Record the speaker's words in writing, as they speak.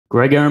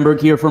Greg Ehrenberg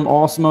here from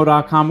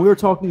Awesemo.com. We were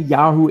talking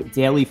Yahoo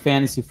Daily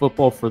Fantasy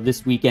Football for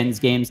this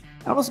weekend's games.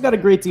 I've also got a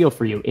great deal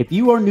for you. If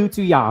you are new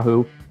to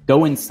Yahoo,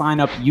 go and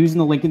sign up using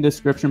the link in the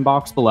description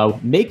box below.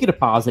 Make a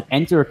deposit,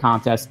 enter a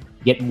contest,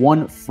 get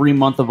 1 free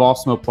month of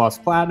Awesemo Plus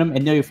Platinum,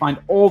 and there you'll find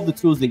all of the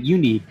tools that you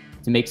need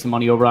to make some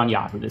money over on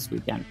Yahoo this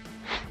weekend.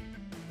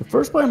 The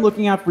first player I'm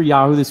looking at for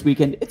Yahoo this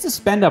weekend, it's a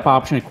spend-up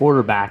option at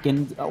quarterback,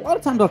 and a lot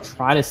of times I'll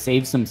try to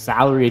save some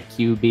salary at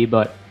QB,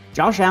 but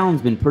Josh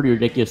Allen's been pretty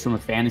ridiculous from a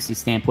fantasy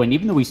standpoint.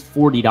 Even though he's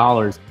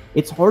 $40,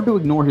 it's hard to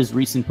ignore his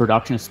recent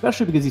production,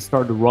 especially because he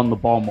started to run the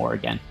ball more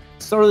again.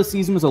 The start of the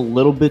season was a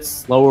little bit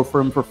slower for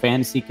him for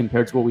fantasy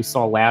compared to what we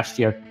saw last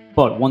year,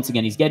 but once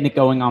again, he's getting it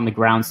going on the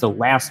ground. So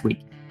last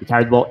week, he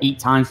carried the ball 8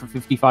 times for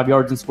 55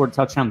 yards and scored a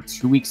touchdown.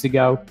 2 weeks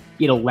ago,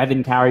 he had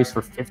 11 carries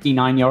for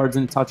 59 yards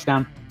and a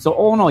touchdown. So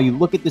all in all, you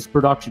look at this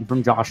production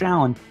from Josh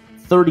Allen,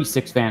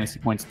 36 fantasy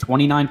points,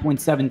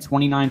 29.7,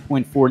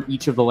 29.4 in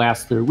each of the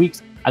last 3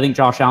 weeks. I think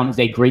Josh Allen is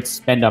a great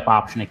spend-up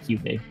option at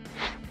QB.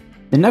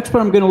 The next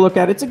player I'm going to look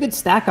at, it's a good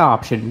stack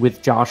option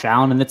with Josh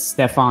Allen, and that's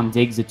Stefon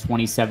Diggs at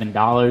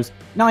 $27.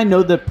 Now, I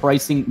know that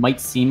pricing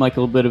might seem like a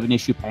little bit of an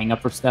issue paying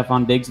up for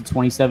Stefon Diggs at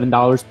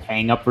 $27,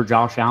 paying up for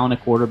Josh Allen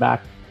at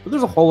quarterback, but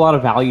there's a whole lot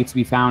of value to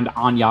be found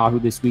on Yahoo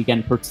this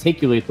weekend,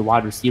 particularly at the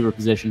wide receiver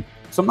position.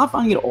 So I'm not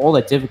finding it all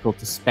that difficult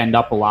to spend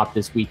up a lot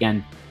this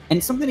weekend.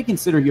 And something to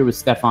consider here with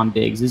Stefon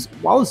Diggs is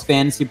while his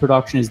fantasy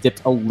production has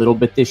dipped a little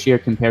bit this year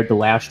compared to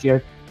last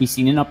year, he's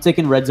seen an uptick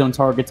in red zone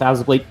targets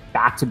as of late,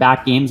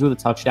 back-to-back games with a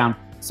touchdown.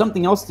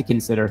 Something else to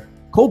consider,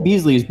 Cole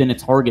Beasley has been a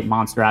target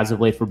monster as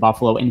of late for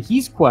Buffalo, and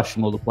he's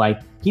questionable to play.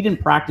 He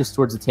didn't practice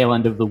towards the tail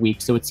end of the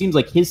week, so it seems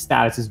like his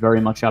status is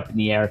very much up in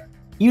the air.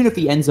 Even if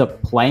he ends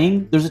up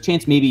playing, there's a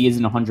chance maybe he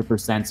isn't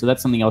 100%, so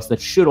that's something else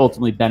that should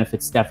ultimately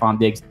benefit Stefon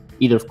Diggs.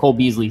 Either if Cole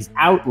Beasley's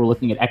out, we're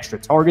looking at extra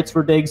targets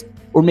for Diggs,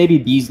 or maybe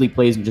Beasley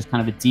plays in just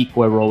kind of a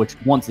decoy role, which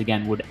once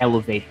again would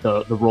elevate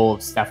the role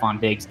of Stefon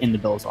Diggs in the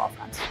Bills'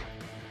 offense.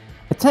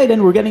 At tight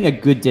end, we're getting a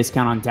good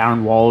discount on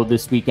Darren Waller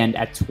this weekend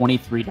at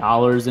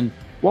 $23, and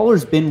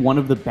Waller's been one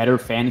of the better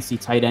fantasy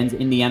tight ends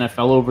in the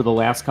NFL over the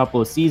last couple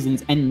of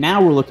seasons, and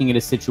now we're looking at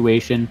a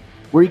situation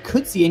where he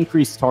could see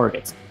increased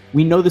targets.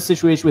 We know the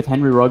situation with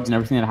Henry Ruggs and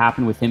everything that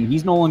happened with him.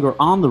 He's no longer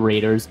on the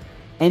Raiders,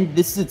 and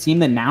this is a team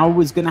that now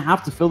is going to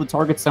have to fill the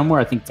target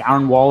somewhere. I think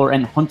Darren Waller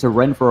and Hunter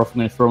Renfrow, if I'm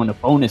going to throw in a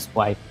bonus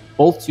play,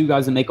 both two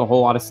guys that make a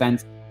whole lot of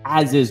sense,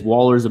 as is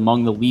Waller's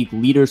among the league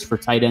leaders for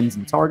tight ends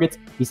and targets.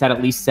 He's had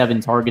at least 7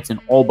 targets in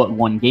all but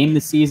 1 game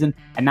this season,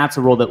 and that's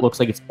a role that looks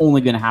like it's only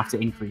going to have to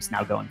increase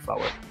now going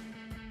forward.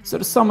 So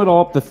to sum it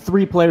all up, the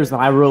 3 players that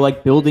I really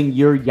like building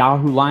your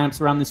Yahoo lineups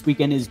around this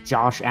weekend is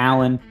Josh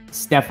Allen,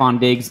 Stefon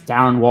Diggs,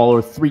 Darren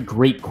Waller, 3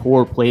 great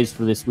core plays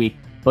for this week.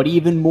 But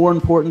even more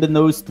important than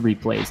those 3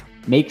 plays,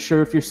 make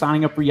sure if you're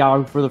signing up for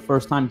Yahoo for the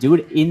first time, do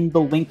it in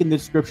the link in the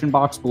description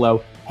box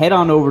below. Head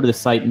on over to the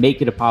site, make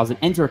a deposit,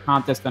 enter a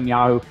contest on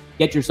Yahoo,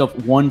 get yourself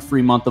 1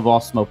 free month of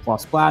Awesemo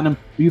Plus Platinum,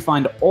 where you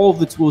find all of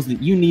the tools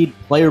that you need,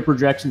 player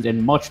projections,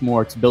 and much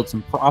more to build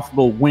some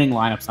profitable winning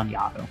lineups on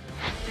Yahoo.